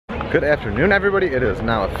Good afternoon, everybody. It is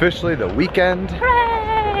now officially the weekend.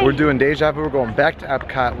 Hooray! We're doing Deja Vu. We're going back to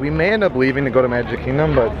EPCOT. We may end up leaving to go to Magic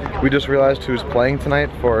Kingdom, but we just realized who's playing tonight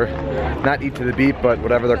for not Eat to the Beat, but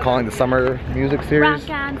whatever they're calling the summer music series.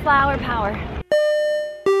 Rock on Flower Power.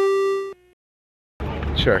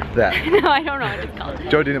 Sure, that. No, I don't know what it's called.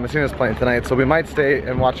 Jodie Messina's playing tonight, so we might stay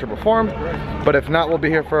and watch her perform. But if not, we'll be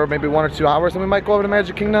here for maybe 1 or 2 hours, and we might go over to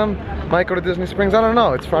Magic Kingdom, might go to Disney Springs. I don't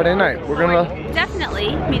know. It's Friday night. We're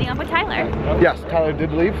definitely meeting up with Tyler. Yes, Tyler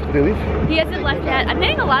did leave. Did he leave? He hasn't left yet. I'm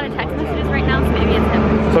getting a lot of text messages right now, so maybe it's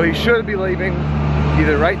him. So he should be leaving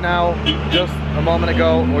either right now, just a moment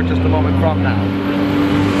ago, or just a moment from now.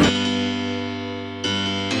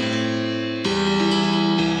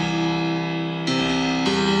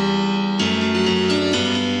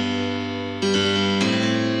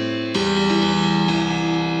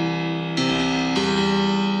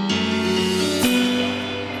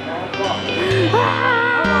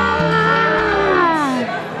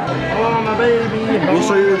 We'll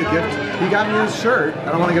show you the gift. He got me his shirt. I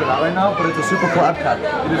don't want to get it out right now, but it's a super cool EPCOT.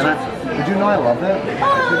 Did you know I love that?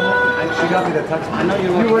 She got me the text. I know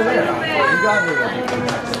you were there. You got me the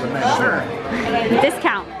text. Sure.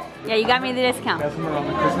 Discount. Yeah, you got me the discount. That's from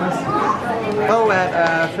around Christmas. Oh,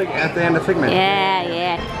 at the end of Figment. Yeah,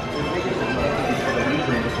 yeah.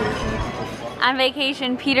 On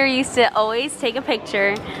vacation, Peter used to always take a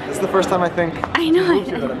picture. This is the first time I think. I know.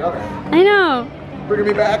 I know. Bringing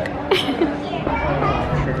me back.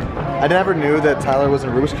 I never knew that Tyler was a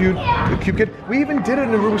Rubik's Cube kid. We even did it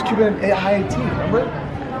in a Rubik's Cube in IIT, remember?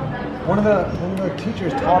 One of the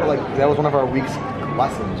teachers taught it, like, that was one of our week's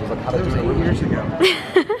lessons. It was like how to do it years ago.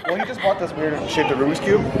 Well, he just bought this weird shaped Rubik's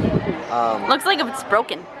Cube. Looks like it's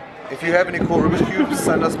broken. If you have any cool Rubik's Cubes,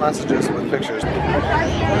 send us messages with pictures.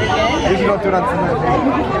 Maybe you don't do it on Sunday.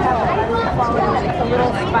 It's a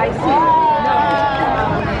little spicy.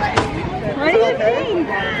 What do you think?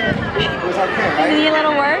 It was okay, right? Need a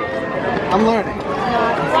little work? I'm learning.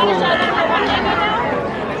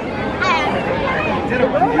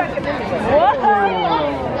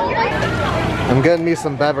 I'm getting me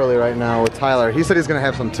some Beverly right now with Tyler. He said he's gonna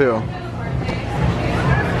have some too. No,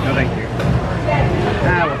 thank you.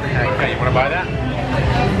 Ah, what the heck? Okay, you wanna buy that?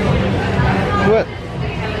 What?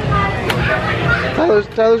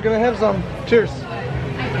 Tyler's gonna have some. Cheers.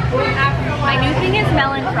 My new thing is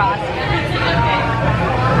melon frost.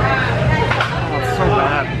 Oh, it's so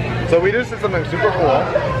bad. So we just did something super cool.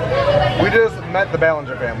 We just met the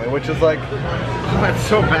Ballinger family, which is like That's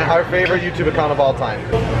so bad. our favorite YouTube account of all time.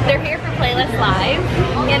 They're here for Playlist Live,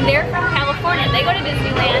 and they're from California. They go to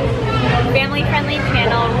Disneyland. Family-friendly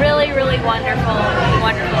channel. Really, really wonderful,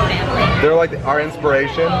 wonderful family. They're like our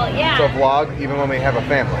inspiration yeah. to vlog even when we have a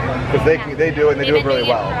family. Because they do it and they do it really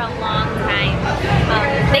well. For a long time.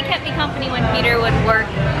 They kept me company when Peter would work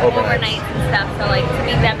overnights and stuff, so like to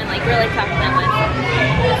meet them and like really talk to them was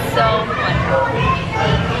so wonderful.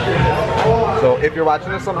 So if you're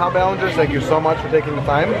watching this somehow, Ballingers, thank you so much for taking the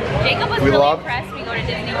time. Jacob was really impressed. We go to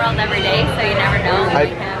Disney World every day, so you never know.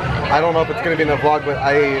 I don't know if it's going to be in the vlog, but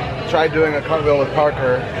I tried doing a cartwheel with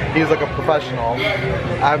Parker. He's like a professional.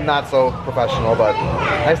 I'm not so professional, but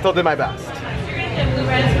I still did my best.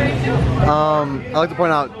 I'd like to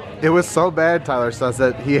point out, it was so bad, Tyler says,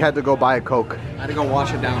 that he had to go buy a Coke. I had to go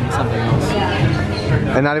wash it down with something else.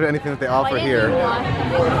 And not even anything that they offer here.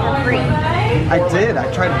 I did. I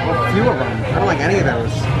tried a few of them. I don't like any of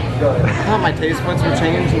those. I thought my taste buds were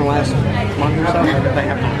changed in the last month or so. They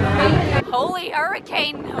have not. Holy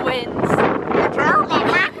hurricane winds.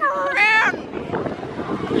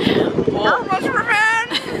 Irma's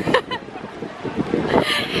revenge!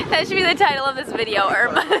 That should be the title of this video,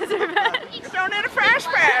 Irma's Revenge. You don't need a fast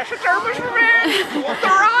pass, it's Irma's revenge! What's the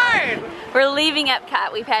ride? We're leaving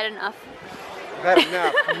EPCOT, we've had enough. I've had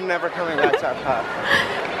enough. I'm never coming back to EPCOT.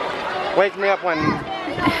 Wake me up when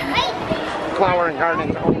flower and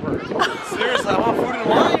gardening's over. Seriously, I want food and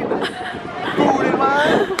wine. Food and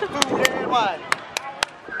wine. Food and wine.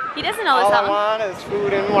 He doesn't know the All song. I want is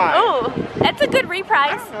food and wine. Oh, that's a good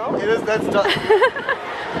reprise. No, It is, that's done.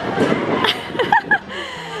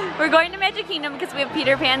 We're going to Magic Kingdom because we have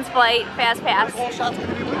Peter Pan's flight, Fast Pass. The whole shot's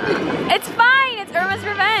gonna be windy. It's fine, it's Irma's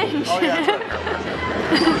Revenge. Oh yeah, that's right.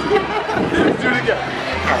 Let's do it again.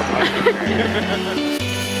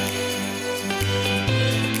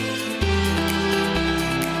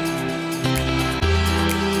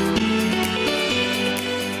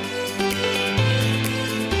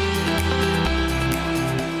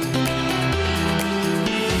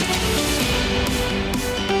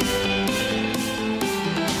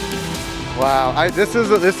 Wow, this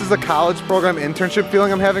is a college program internship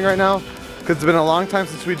feeling I'm having right now, because it's been a long time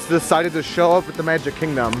since we decided to show up at the Magic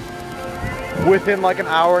Kingdom. within like an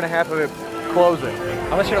hour and a half of it closing.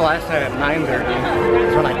 I was here last night at 9:30.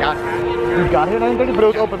 That's when I got here. You got here at 9:30, but it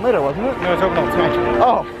was open later, wasn't it? No, it was open until 2.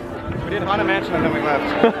 Oh. We did Haunted Mansion and then we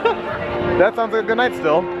left. That sounds like a good night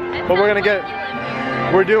still. But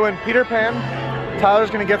we're doing Peter Pan. Tyler's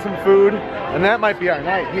gonna get some food, and that might be our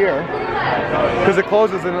night here. Because it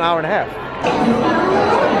closes in an hour and a half.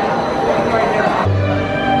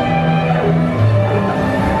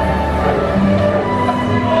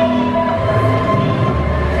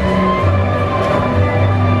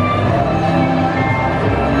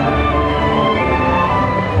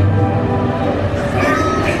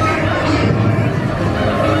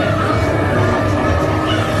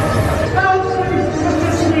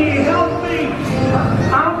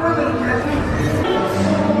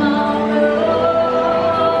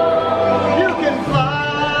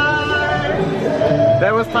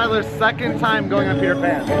 That was Tyler's second time going on Peter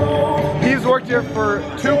Pan. He's worked here for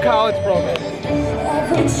 2 college programs.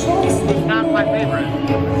 It's not my favorite.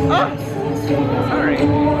 Ah! Sorry.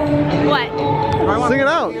 What? Sing it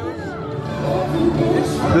out.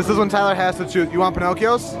 This is when Tyler has to choose. You want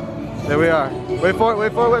Pinocchios? There we are. Wait for it,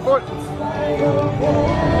 wait for it, wait for it.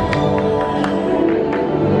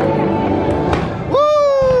 Woo!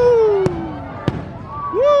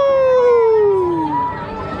 Woo!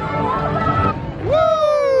 Woo!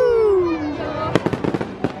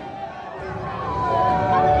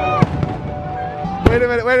 Wait a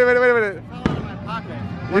minute, wait a minute, wait a minute.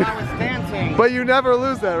 When I was dancing. But you never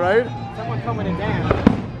lose that, right? Someone told me to dance.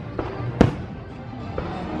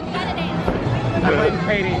 I blame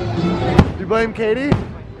Katie. You blame Katie?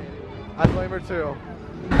 I blame her too.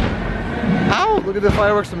 Ow! Look at the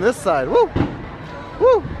fireworks from this side. Woo!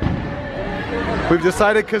 Woo! We've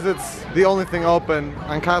decided because it's the only thing open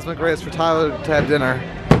on Cosmic Rays for Tyler to have dinner.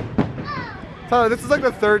 Tyler, this is like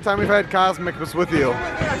the 3rd time we've had Cosmic was with you.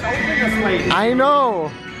 I know!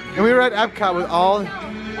 And we were at EPCOT with all... Only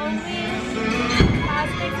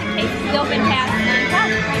Cosmic cases open past 9 o'clock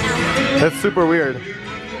right now. That's super weird.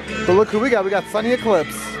 But look who we got. We got Sunny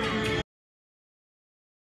Eclipse.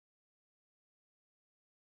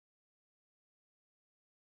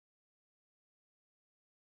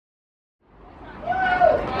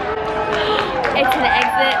 It's an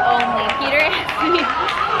exit only. Peter asked me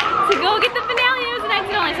to go get the finale. It was an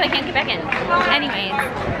exit only, so I can't get back in. Anyways,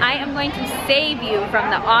 I am going to save you from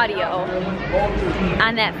the audio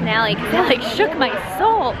on that finale because it like shook my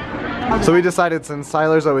soul. So we decided since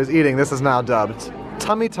Tyler's always eating, this is now dubbed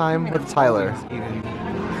Tummy Time with Tyler.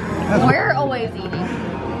 We're always eating.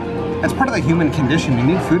 That's part of the human condition. You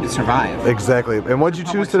need food to survive. Exactly. And what did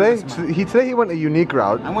you choose today? Today he went a unique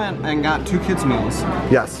route. I went and got 2 kids' meals.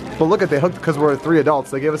 Yes. But look at they hooked because we're 3 adults.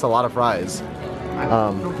 They gave us a lot of fries. I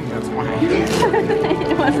don't think that's why.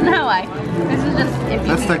 It wasn't that way. This is just if you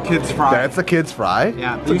That's the kids' fry. That's a kid's fry?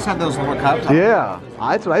 Yeah. You used to have those little cups. Yeah.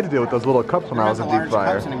 That's what I had to do with those little cups when I was a deep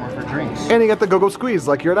fryer. Cups anymore for drinks. And you get the go-go squeeze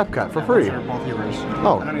like you're at Epcot for free. Those are both yours.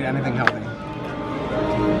 Oh. I don't need anything healthy.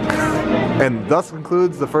 And thus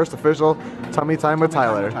concludes the first official Tummy Time with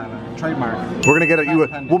Tyler. Trademark. We're gonna get it.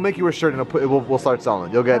 We'll make you a shirt and we'll start selling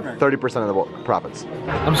it. You'll get 30% of the profits.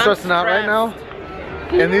 I'm stressing out right now,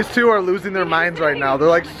 and these 2 are losing their minds right now. They're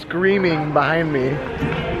like screaming behind me.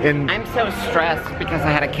 I'm so stressed because I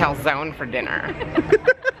had a calzone for dinner.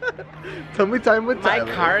 Tummy Time with Tyler.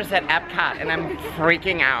 My car's at EPCOT and I'm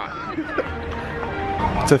freaking out.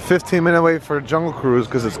 It's a 15-minute wait for Jungle Cruise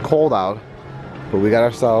because it's cold out, but we got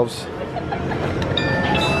ourselves.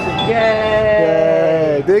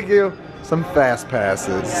 Yay! Thank you. Some fast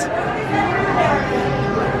passes.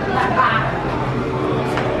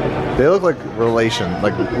 They look like relation,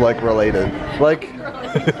 like related, like.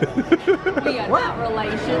 we are not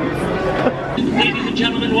relations. Ladies and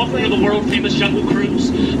gentlemen, welcome to the world famous Jungle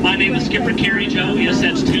Cruise. My name is Skipper Carrie Joe. Yes,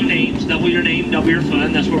 that's 2 names. Double your name, double your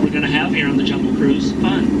fun. That's what we're going to have here on the Jungle Cruise.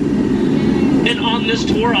 Fun. And on this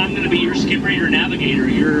tour, I'm going to be your skipper, your navigator,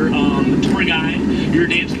 your tour guide, your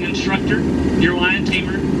dancing instructor, your lion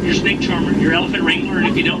tamer, your snake charmer, your elephant wrangler, and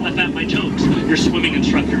if you don't laugh at my jokes, your swimming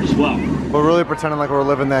instructor as well. We're really pretending like we're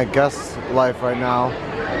living that guest life right now.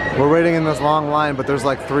 We're waiting in this long line, but there's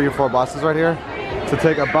like 3 or 4 buses right here to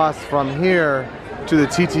take a bus from here to the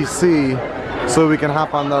TTC so we can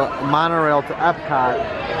hop on the monorail to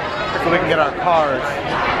EPCOT so we can get our cars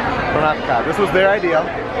from EPCOT. This was their idea.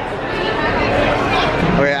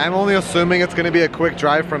 Okay, I'm only assuming it's gonna be a quick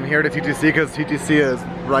drive from here to TTC because TTC is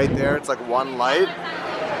right there. It's like 1 light.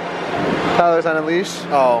 Tyler's on a leash.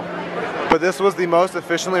 Oh. But this was the most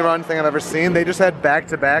efficiently run thing I've ever seen. They just had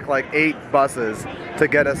back-to-back like 8 buses to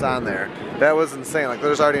get us on there. That was insane. Like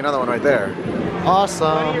there's already another one right there.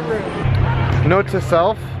 Awesome. Note to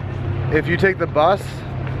self, if you take the bus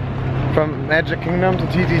from Magic Kingdom to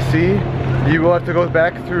TTC, you will have to go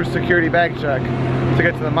back through security bag check to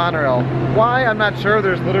get to the monorail. Why? I'm not sure.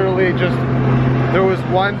 There's literally just, there was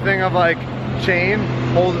one thing of like chain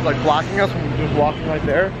holding, like blocking us from just walking right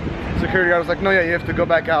there. Security guard was like, no, yeah, you have to go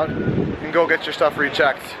back out and go get your stuff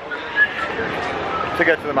rechecked to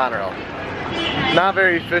get to the monorail. Not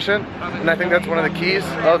very efficient, and I think that's one of the keys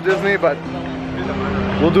of Disney, but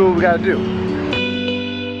we'll do what we gotta do.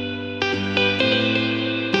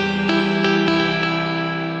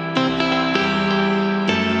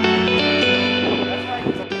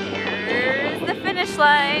 Here's the finish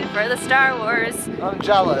line for the Star Wars. I'm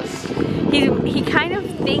jealous. He kind of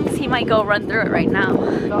thinks he might go run through it right now.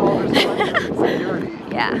 No, there's security.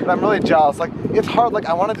 Yeah. But I'm really jealous. Like, it's hard. Like,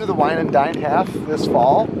 I want to do the wine and dine half this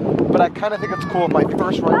fall, but I kind of think it's cool if my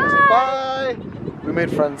first run is bye. We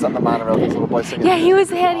made friends on the monorail. This little boy singing. Yeah, he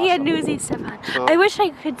had Newsy stuff on. So, I wish I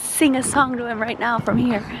could sing a song to him right now from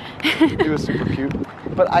here. He was super cute.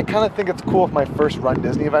 But I kind of think it's cool if my first run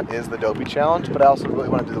Disney event is the Dopey Challenge, but I also really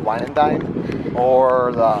want to do the wine and dine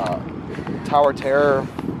or the Tower Terror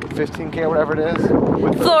 15K or whatever it is.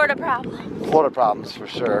 With Florida problems. Florida problems for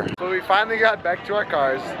sure. So we finally got back to our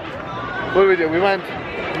cars. What did we do? We went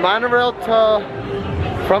monorail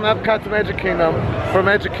from EPCOT to Magic Kingdom. From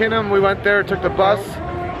Magic Kingdom we went there, took the bus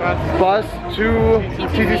to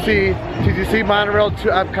TTC, TTC monorail to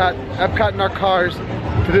EPCOT, EPCOT in our cars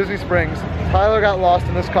to Disney Springs. Tyler got lost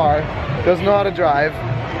in this car, doesn't know how to drive.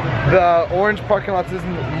 The orange parking lot is his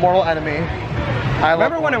mortal enemy.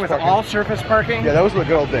 Remember when it was all surface parking? Yeah, that was the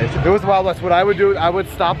good old days. It was the Wild West. What I would do, I would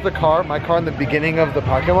stop my car in the beginning of the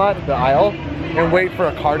parking lot, the aisle, and wait for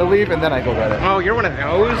a car to leave, and then I go get it. Oh, you're one of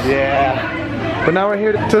those? Yeah. But now we're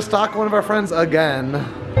here to stalk one of our friends again.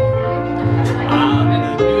 I'm in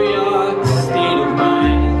a New York state of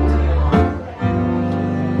mind.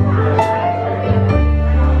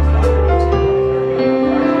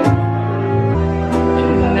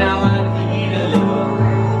 And now I need a little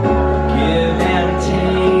give and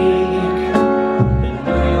take.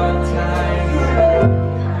 The New York Times.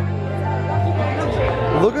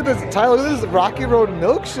 Look at this, Tyler, look at this Rocky Road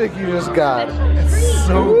milkshake you just got. It's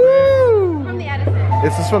so Woo! From the Edison.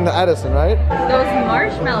 This is from the Edison, right? Those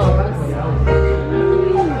marshmallows.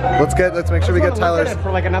 Let's make sure we get Tyler's. Look at it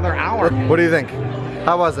for like another hour. What do you think?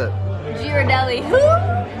 How was it? Girardelli. Who?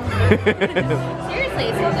 Seriously,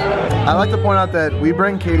 it's so good. I'd like to point out that we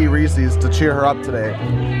bring Katie Reese's to cheer her up today.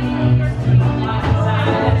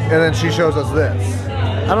 And then she shows us this.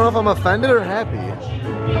 I don't know if I'm offended or happy.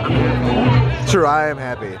 True, I am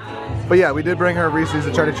happy. But yeah, we did bring her Reese's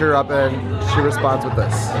to try to cheer her up, and she responds with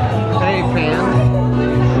this. Hey fans,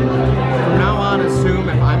 from now on assume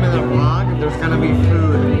if I'm in the vlog, there's gonna be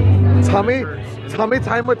food. Tummy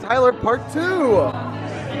time with Tyler part 2. This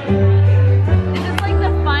is like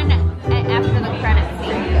the fun after the credits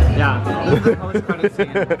scene. Yeah, this is the post-credit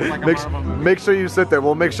scene. It's like a Marvel movie. Make sure you sit there.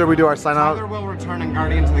 We'll make sure we do our sign out. Tyler will return in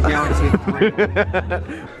Guardians of the Galaxy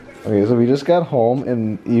 3. Okay, so we just got home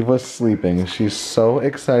and Eve was sleeping. She's so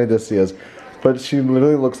excited to see us, but she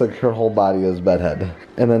literally looks like her whole body is bedhead.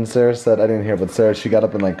 And then Sarah said, I didn't hear, but Sarah, she got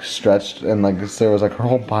up and like stretched, and like Sarah was like, her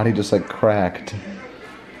whole body just like cracked.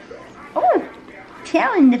 Oh,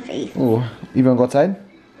 tail in the face. Ooh, you wanna go outside?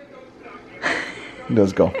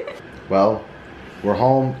 Let's go. Well, we're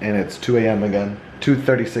home and it's 2 a.m. again.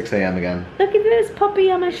 2:36 a.m. again. Look at this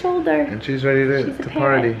puppy on my shoulder. And she's ready to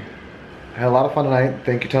party. I had a lot of fun tonight.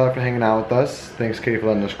 Thank you, Tyler, for hanging out with us. Thanks, Katie, for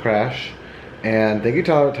letting us crash. And thank you,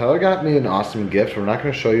 Tyler. Tyler got me an awesome gift. We're not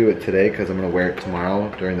going to show you it today because I'm going to wear it tomorrow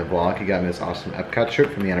during the vlog. He got me this awesome EPCOT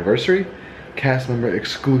shirt from the anniversary. Cast member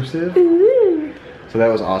exclusive. Ooh. So that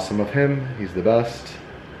was awesome of him. He's the best.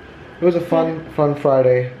 It was a fun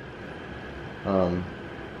Friday. Let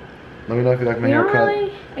me know if you like my haircut.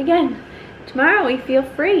 Really, again, tomorrow we feel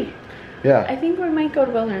free. Yeah. I think we might go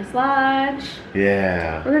to Wilderness Lodge.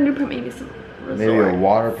 Yeah. We're gonna do maybe some resort. Maybe a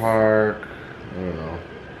water park. I don't know.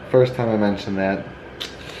 First time I mentioned that.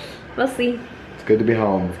 We'll see. It's good to be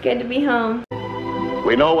home. It's good to be home.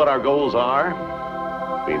 We know what our goals are.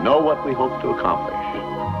 We know what we hope to accomplish.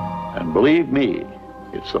 And believe me,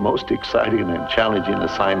 it's the most exciting and challenging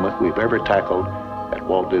assignment we've ever tackled at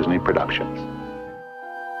Walt Disney Productions.